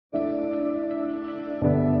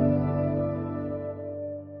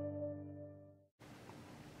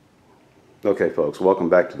Okay folks, welcome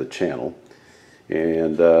back to the channel,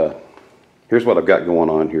 and here's what I've got going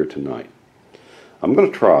on here tonight. I'm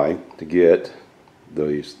going to try to get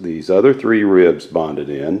these other three ribs bonded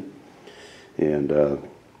in, and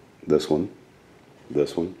this one, and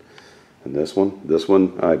this one. This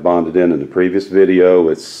one I bonded in the previous video.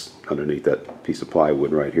 It's underneath that piece of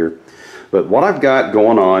plywood right here. But what I've got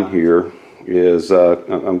going on here is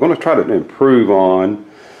I'm going to try to improve on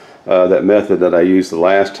that method that I used the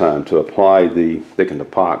last time to apply the thickened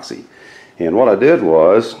epoxy. And what I did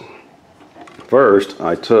was, first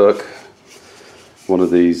I took one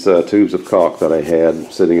of these tubes of caulk that I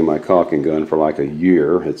had sitting in my caulking gun for like a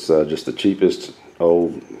year. It's just the cheapest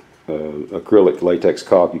old acrylic latex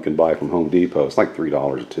caulk you can buy from Home Depot. It's like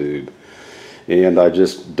 $3 a tube. And I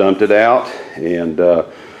just dumped it out, and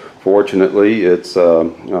fortunately it's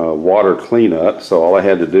water cleanup, so all I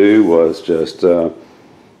had to do was just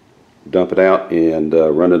dump it out and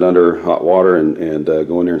run it under hot water and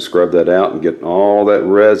go in there and scrub that out and get all that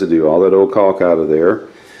residue, all that old caulk out of there.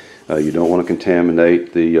 You don't want to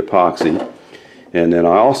contaminate the epoxy. And then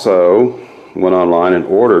I also went online and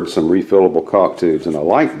ordered some refillable caulk tubes, and I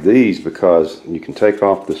like these because you can take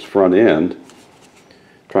off this front end.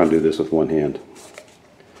 Try and do this with one hand.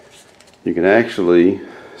 You can actually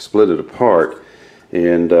split it apart,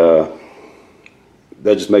 and that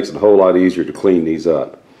just makes it a whole lot easier to clean these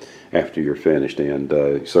up after you're finished. And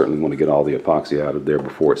you certainly want to get all the epoxy out of there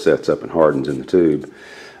before it sets up and hardens in the tube.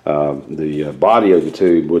 The body of the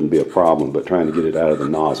tube wouldn't be a problem, but trying to get it out of the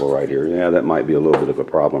nozzle right here, yeah, that might be a little bit of a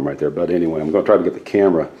problem right there. But anyway, I'm going to try to get the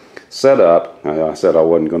camera set up. I said I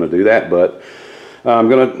wasn't going to do that, but I'm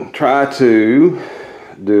going to try to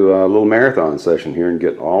do a little marathon session here and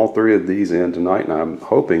get all three of these in tonight. And I'm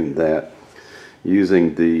hoping that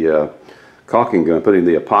using the caulking gun, putting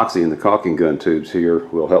the epoxy in the caulking gun tubes here,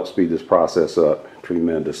 will help speed this process up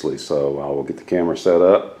tremendously. So I will get the camera set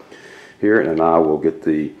up here, and I will get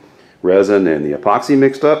the resin and the epoxy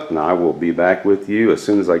mixed up, and I will be back with you as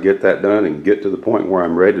soon as I get that done and get to the point where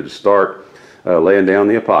I'm ready to start laying down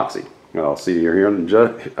the epoxy. I'll see you here in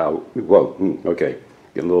just okay,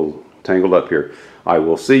 getting a little tangled up here. I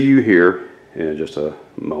will see you here in just a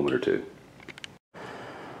moment or two.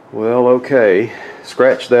 Well, okay,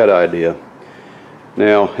 scratch that idea.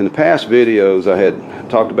 Now, in the past videos I had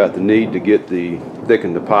talked about the need to get the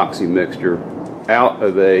thickened epoxy mixture out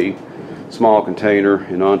of a small container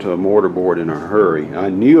and onto a mortar board in a hurry. I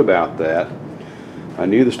knew about that. I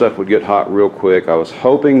knew the stuff would get hot real quick. I was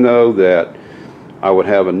hoping though that I would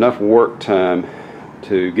have enough work time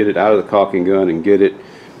to get it out of the caulking gun and get it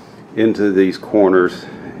into these corners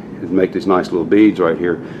and make these nice little beads right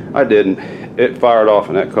here. I didn't. It fired off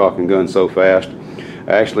in that caulking gun so fast,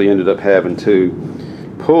 I actually ended up having to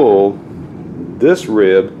pull this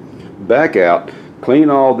rib back out, clean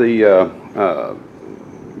all the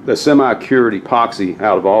semi-cured epoxy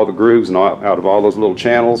out of all the grooves and out of all those little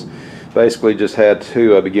channels. Basically just had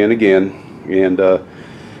to begin again, and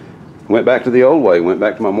went back to the old way. Went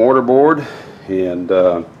back to my mortar board and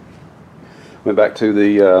went back to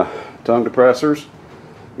the tongue depressors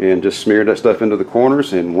and just smeared that stuff into the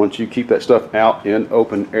corners. And once you keep that stuff out in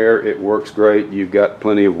open air, it works great. You've got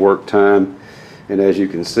plenty of work time. And as you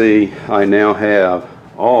can see, I now have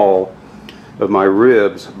all of my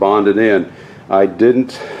ribs bonded in. I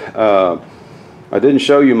didn't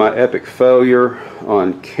show you my epic failure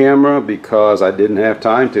on camera because I didn't have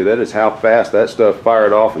time to. That is how fast that stuff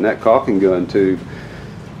fired off in that caulking gun tube.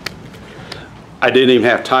 I didn't even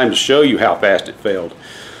have time to show you how fast it failed.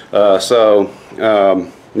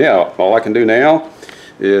 Yeah, all I can do now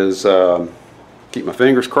is keep my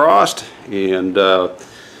fingers crossed and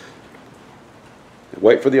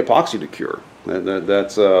wait for the epoxy to cure.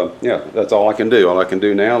 That's all I can do. All I can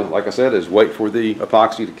do now, like I said, is wait for the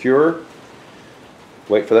epoxy to cure,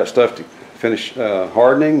 wait for that stuff to finish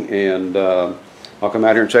hardening, and I'll come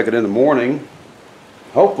out here and check it in the morning.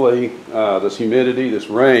 Hopefully this humidity, this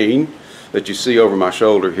rain that you see over my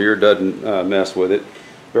shoulder here doesn't mess with it.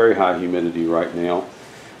 Very high humidity right now.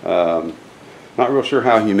 Not real sure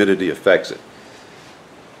how humidity affects it.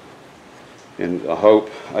 And I hope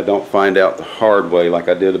I don't find out the hard way like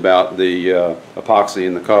I did about the epoxy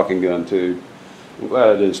in the caulking gun tube. I'm glad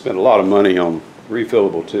I didn't spend a lot of money on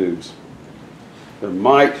refillable tubes. There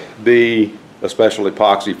might be a special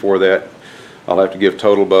epoxy for that. I'll have to give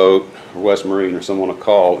Total Boat or West Marine or someone a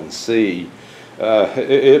call and see.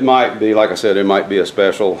 It might be, like I said, it might be a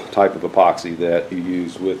special type of epoxy that you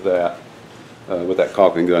use with that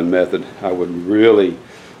caulking gun method. I would really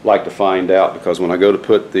like to find out, because when I go to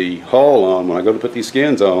put the hull on, when I go to put these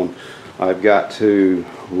skins on, I've got to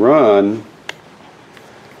run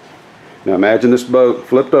Now imagine this boat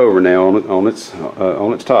flipped over now on its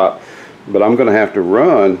top, but I'm going to have to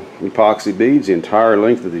run epoxy beads the entire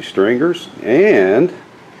length of these stringers and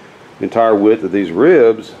the entire width of these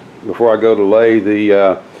ribs before I go to lay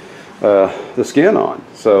the skin on.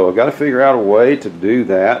 So I've got to figure out a way to do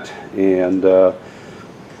that, and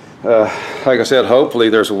like I said, hopefully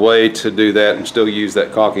there's a way to do that and still use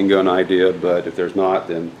that caulking gun idea, but if there's not,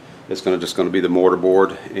 then it's just going to be the mortar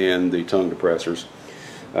board and the tongue depressors.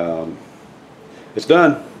 It's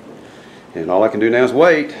done, and all I can do now is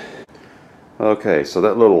wait. Okay, so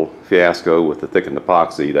that little fiasco with the thickened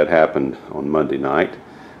epoxy that happened on Monday night,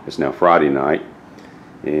 it's now Friday night,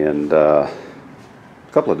 and a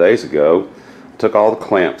couple of days ago I took all the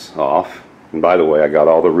clamps off, and by the way, I got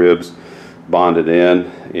all the ribs bonded in,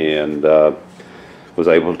 and was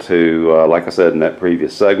able to, like I said in that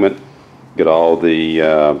previous segment, get all the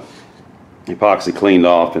epoxy cleaned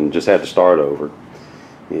off and just had to start over,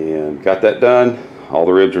 and got that done. All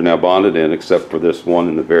the ribs are now bonded in except for this one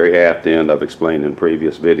in the very aft end. I've explained in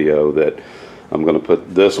previous video that I'm going to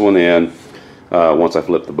put this one in once I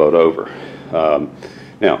flip the boat over.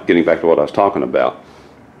 Now getting back to what I was talking about,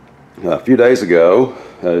 a few days ago,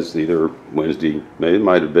 as either Wednesday, maybe it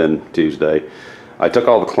might have been Tuesday, I took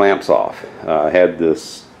all the clamps off. I had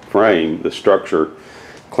this frame, the structure,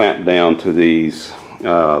 clamped down to these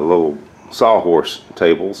little sawhorse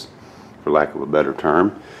tables, for lack of a better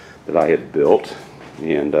term, that I had built.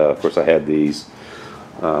 And of course I had these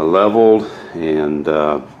leveled, and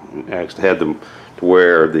actually had them to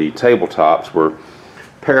where the tabletops were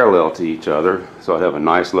parallel to each other, so I'd have a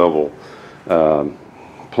nice level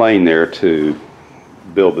plane there to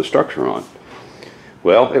build the structure on.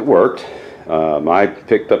 Well, it worked. I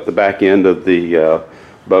picked up the back end of the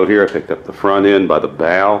boat here. I picked up the front end by the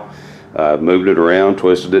bow, moved it around,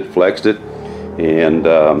 twisted it, flexed it, and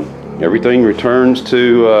everything returns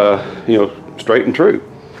to straight and true.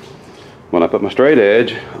 When I put my straight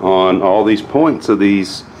edge on all these points of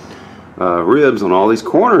these ribs on all these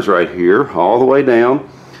corners right here, all the way down,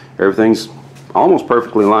 everything's almost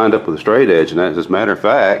perfectly lined up with a straight edge. And as a matter of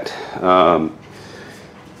fact,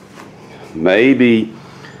 maybe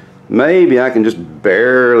I can just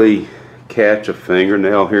barely catch a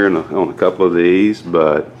fingernail here on a couple of these,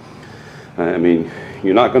 but I mean,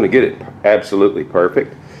 you're not going to get it absolutely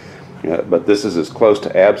perfect, but this is as close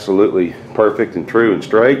to absolutely perfect and true and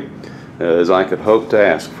straight as I could hope to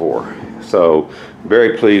ask for. So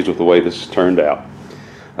very pleased with the way this has turned out.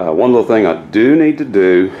 One little thing I do need to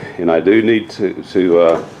do, and I do need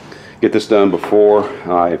to get this done before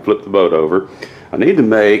I flip the boat over, I need to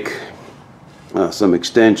make some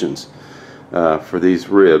extensions for these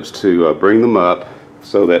ribs to bring them up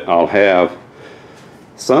so that I'll have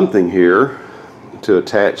something here to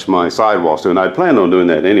attach my sidewalls to, and I planned on doing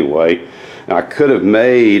that anyway. I could have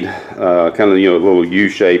made kind of little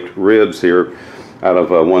U-shaped ribs here out of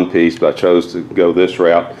one piece, but I chose to go this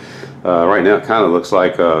route. Right now it kind of looks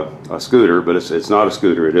like a scooter, but it's not a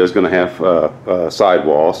scooter. It is going to have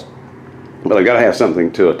sidewalls, but I've got to have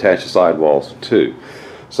something to attach the sidewalls to.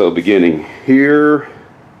 So beginning here,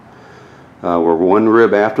 we're one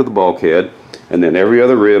rib after the bulkhead, and then every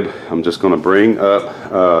other rib I'm just going to bring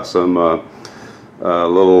up some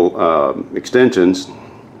little extensions,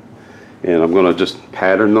 and I'm going to just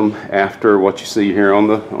pattern them after what you see here on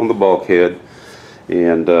the bulkhead,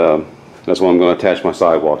 and that's what I'm going to attach my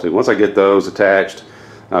sidewall to. Once I get those attached,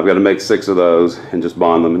 I've got to make 6 of those and just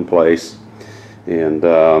bond them in place, and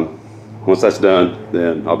once that's done,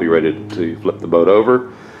 then I'll be ready to flip the boat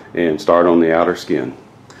over and start on the outer skin.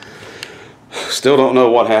 Still don't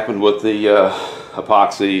know what happened with the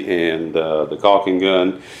epoxy and the caulking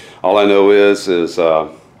gun. All I know is it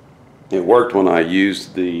worked when I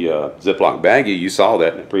used the Ziploc baggie. You saw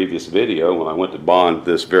that in the previous video when I went to bond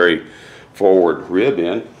this very forward rib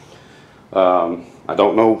in. I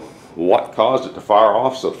don't know what caused it to fire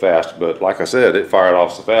off so fast, but like I said, it fired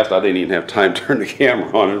off so fast I didn't even have time to turn the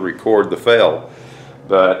camera on and record the fail.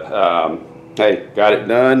 But hey, got it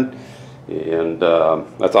done, and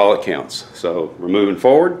that's all that counts. So we're moving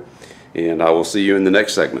forward, and I will see you in the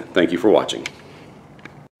next segment. Thank you for watching.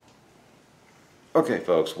 Okay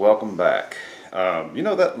folks, welcome back. You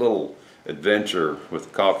know that little adventure with the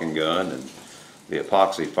caulking gun and the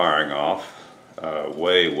epoxy firing off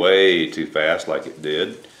way too fast like it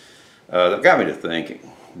did, that got me to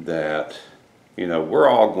thinking that we're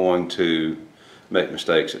all going to make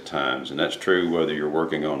mistakes at times, and that's true whether you're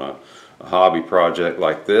working on a hobby project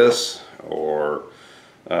like this, or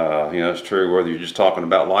it's true whether you're just talking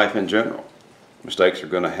about life in general. Mistakes are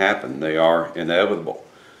going to happen. They are inevitable.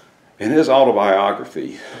 In his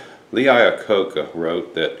autobiography, Lee Iacocca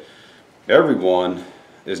wrote that everyone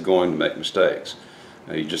is going to make mistakes.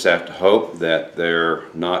 You just have to hope that they're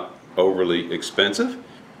not overly expensive,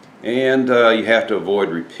 and you have to avoid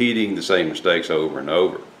repeating the same mistakes over and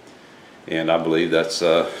over. And I believe that's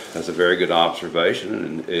a very good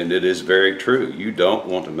observation, and it is very true. You don't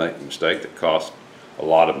want to make a mistake that costs a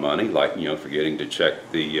lot of money, like forgetting to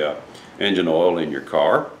check the engine oil in your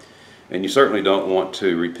car. And you certainly don't want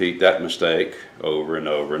to repeat that mistake over and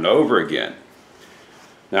over and over again.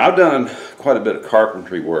 Now, I've done quite a bit of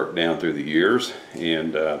carpentry work down through the years,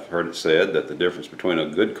 and I've heard it said that the difference between a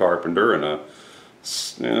good carpenter and a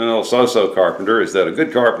so-so carpenter is that a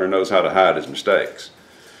good carpenter knows how to hide his mistakes.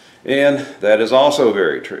 And that is also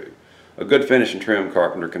very true. A good finish and trim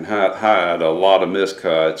carpenter can hide a lot of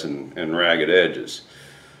miscuts and ragged edges.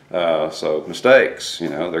 So mistakes,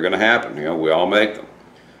 they're going to happen. We all make them.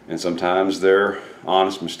 And sometimes they're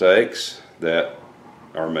honest mistakes that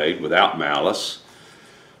are made without malice.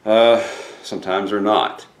 Sometimes they're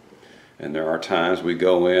not. And there are times we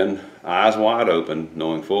go in eyes wide open,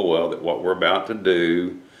 knowing full well that what we're about to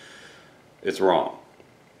do, it's wrong.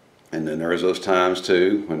 And then there's those times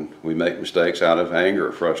too when we make mistakes out of anger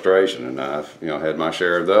or frustration, and I've had my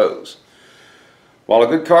share of those. While a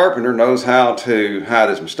good carpenter knows how to hide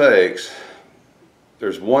his mistakes,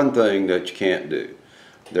 there's one thing that you can't do.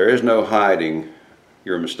 There is no hiding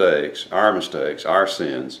your mistakes, our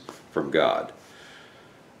sins from God.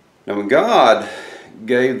 Now, when God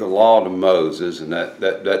gave the law to Moses, and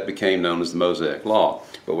that became known as the Mosaic Law,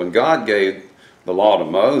 but when God gave the law to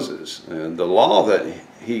Moses, and the law that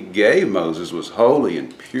he gave Moses was holy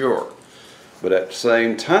and pure, but at the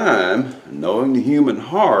same time, knowing the human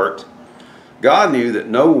heart, God knew that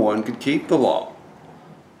no one could keep the law.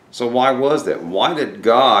 So why was that? Why did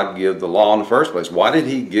God give the law in the first place? Why did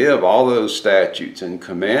he give all those statutes and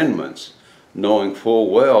commandments knowing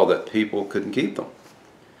full well that people couldn't keep them?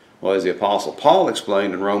 Well, as the Apostle Paul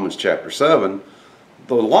explained in Romans chapter 7,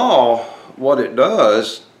 the law, what it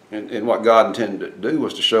does, and what God intended to do,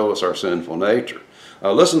 was to show us our sinful nature.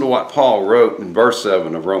 Listen to what Paul wrote in verse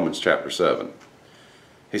 7 of Romans chapter 7.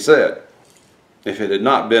 He said, "If it had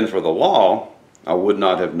not been for the law, I would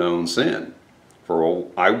not have known sin. For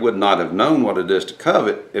I would not have known what it is to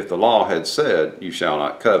covet if the law had said, 'You shall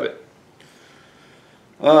not covet.'"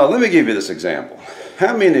 Let me give you this example.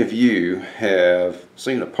 How many of you have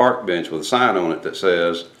seen a park bench with a sign on it that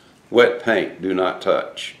says, "Wet paint, do not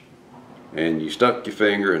touch"? And you stuck your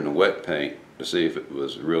finger in the wet paint to see if it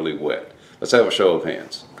was really wet. Let's have a show of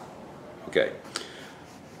hands. Okay.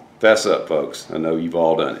 Fess up, folks. I know you've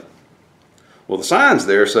all done it. Well, the sign's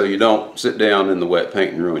there so you don't sit down in the wet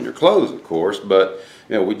paint and ruin your clothes, of course, but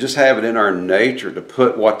we just have it in our nature to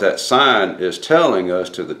put what that sign is telling us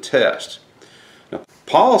to the test. Now,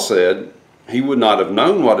 Paul said he would not have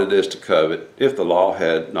known what it is to covet if the law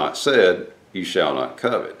had not said, "You shall not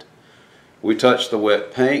covet." We touch the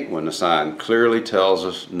wet paint when the sign clearly tells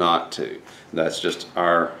us not to. That's just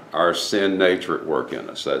our sin nature at work in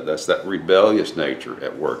us. That's that rebellious nature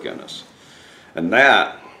at work in us. And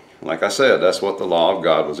that, like I said, that's what the law of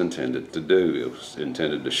God was intended to do. It was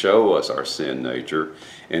intended to show us our sin nature,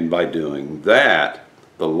 and by doing that,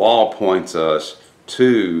 the law points us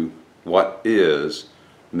to what is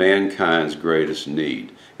mankind's greatest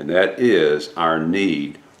need, and that is our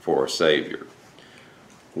need for a Savior.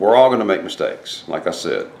 We're all going to make mistakes. Like I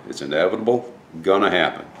said, it's inevitable, gonna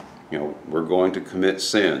happen. We're going to commit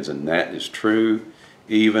sins, and that is true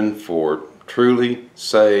even for truly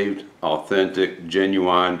saved, authentic,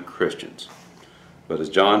 genuine Christians. But as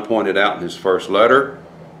John pointed out in his first letter,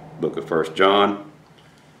 book of 1 John,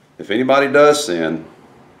 if anybody does sin,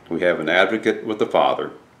 we have an advocate with the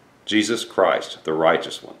Father, Jesus Christ, the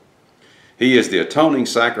righteous one. He is the atoning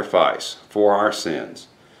sacrifice for our sins,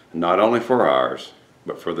 not only for ours,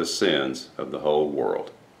 but for the sins of the whole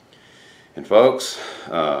world. And folks,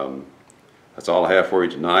 that's all I have for you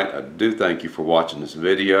tonight. I do thank you for watching this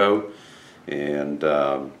video. And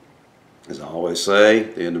as I always say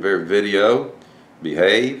at the end of every video,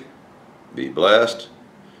 behave, be blessed.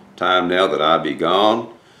 Time now that I be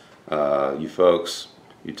gone. You folks,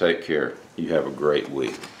 you take care. You have a great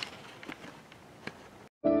week.